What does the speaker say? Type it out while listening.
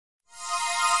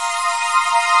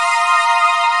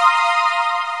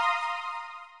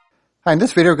Hi, in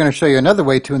this video we're going to show you another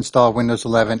way to install Windows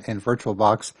 11 in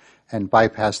VirtualBox and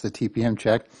bypass the TPM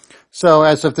check. So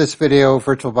as of this video,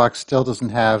 VirtualBox still doesn't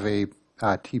have a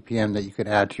TPM that you could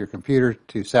add to your computer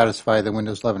to satisfy the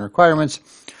Windows 11 requirements.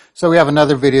 So we have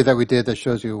another video that we did that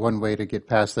shows you one way to get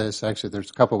past this. Actually, there's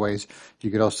a couple ways.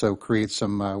 You could also create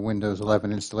some Windows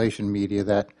 11 installation media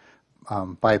that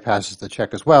bypasses the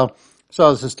check as well.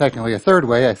 So this is technically a third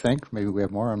way, I think. Maybe we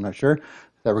have more, I'm not sure,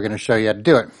 that we're going to show you how to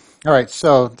do it. All right,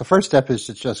 so the first step is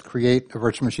to just create a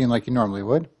virtual machine like you normally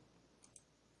would.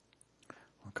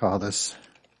 We'll call this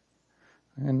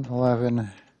Win11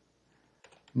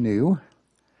 new.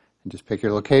 And just pick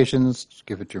your locations, just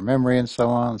give it your memory and so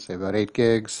on. Say about 8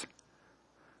 gigs.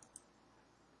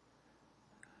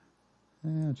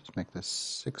 And just make this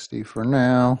 60 for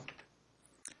now.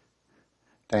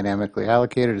 Dynamically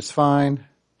allocated is fine.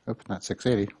 Oops, not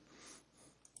 680.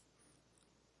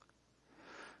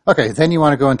 Okay, then you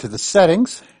want to go into the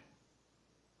settings,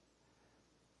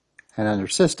 and under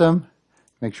system,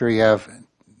 make sure you have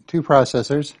 2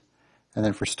 processors, and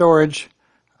then for storage,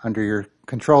 under your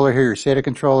controller here, your SATA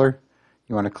controller,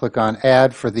 you want to click on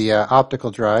add for the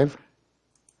optical drive,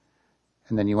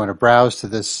 and then you want to browse to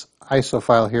this ISO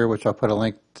file here, which I'll put a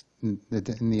link in the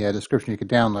description. You can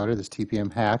download it, this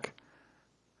TPM hack.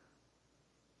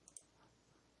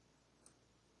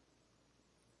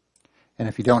 And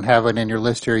if you don't have it in your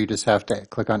list here, you just have to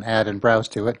click on add and browse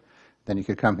to it. Then you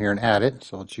could come here and add it.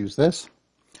 So I'll choose this.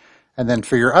 And then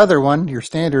for your other one, your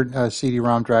standard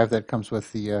CD-ROM drive that comes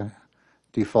with the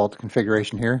default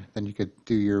configuration here, then you could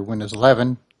do your Windows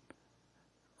 11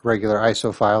 regular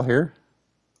ISO file here.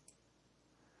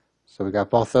 So we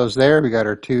got both those there. We got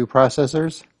our 2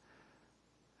 processors.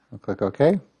 We'll click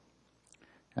OK.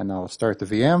 And now we'll start the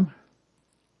VM.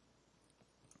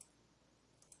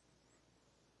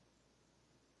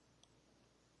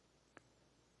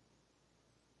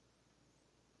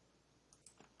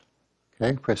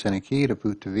 Okay, press any key to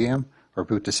boot to VM or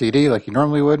boot to CD like you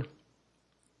normally would.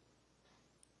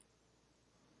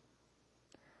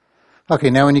 Okay,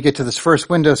 now when you get to this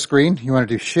first Windows screen, you want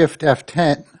to do Shift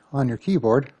F10 on your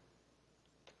keyboard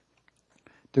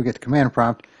to get the command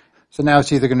prompt. So now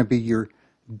it's either going to be your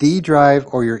D drive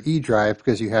or your E drive,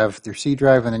 because you have your C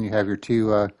drive and then you have your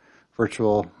 2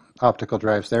 virtual optical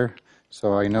drives there.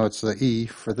 So I know it's the E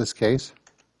for this case.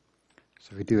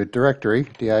 So if we do a directory,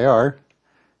 dir,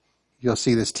 you'll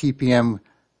see this TPM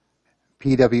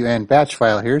PWN batch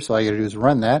file here, so all you got to do is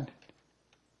run that.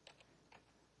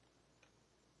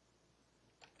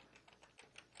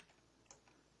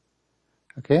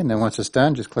 Okay, and then once it's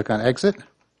done, just click on exit.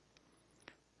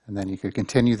 And then you could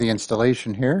continue the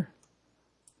installation here.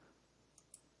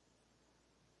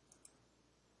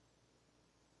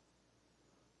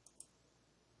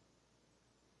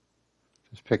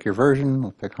 Just pick your version.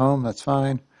 We'll pick home, that's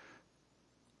fine.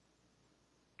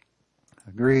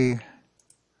 Agree,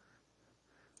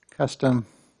 custom,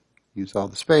 use all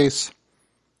the space,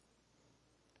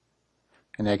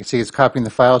 and I can see it's copying the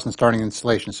files and starting the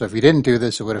installation. So if you didn't do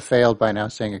this, it would have failed by now,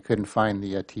 saying it couldn't find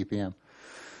the TPM.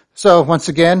 So once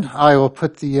again, I will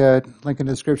put the link in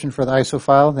the description for the ISO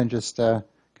file, then just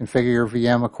configure your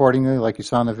VM accordingly like you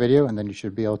saw in the video, and then you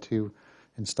should be able to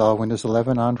install Windows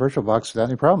 11 on VirtualBox without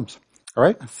any problems. All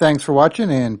right, thanks for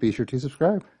watching, and be sure to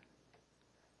subscribe.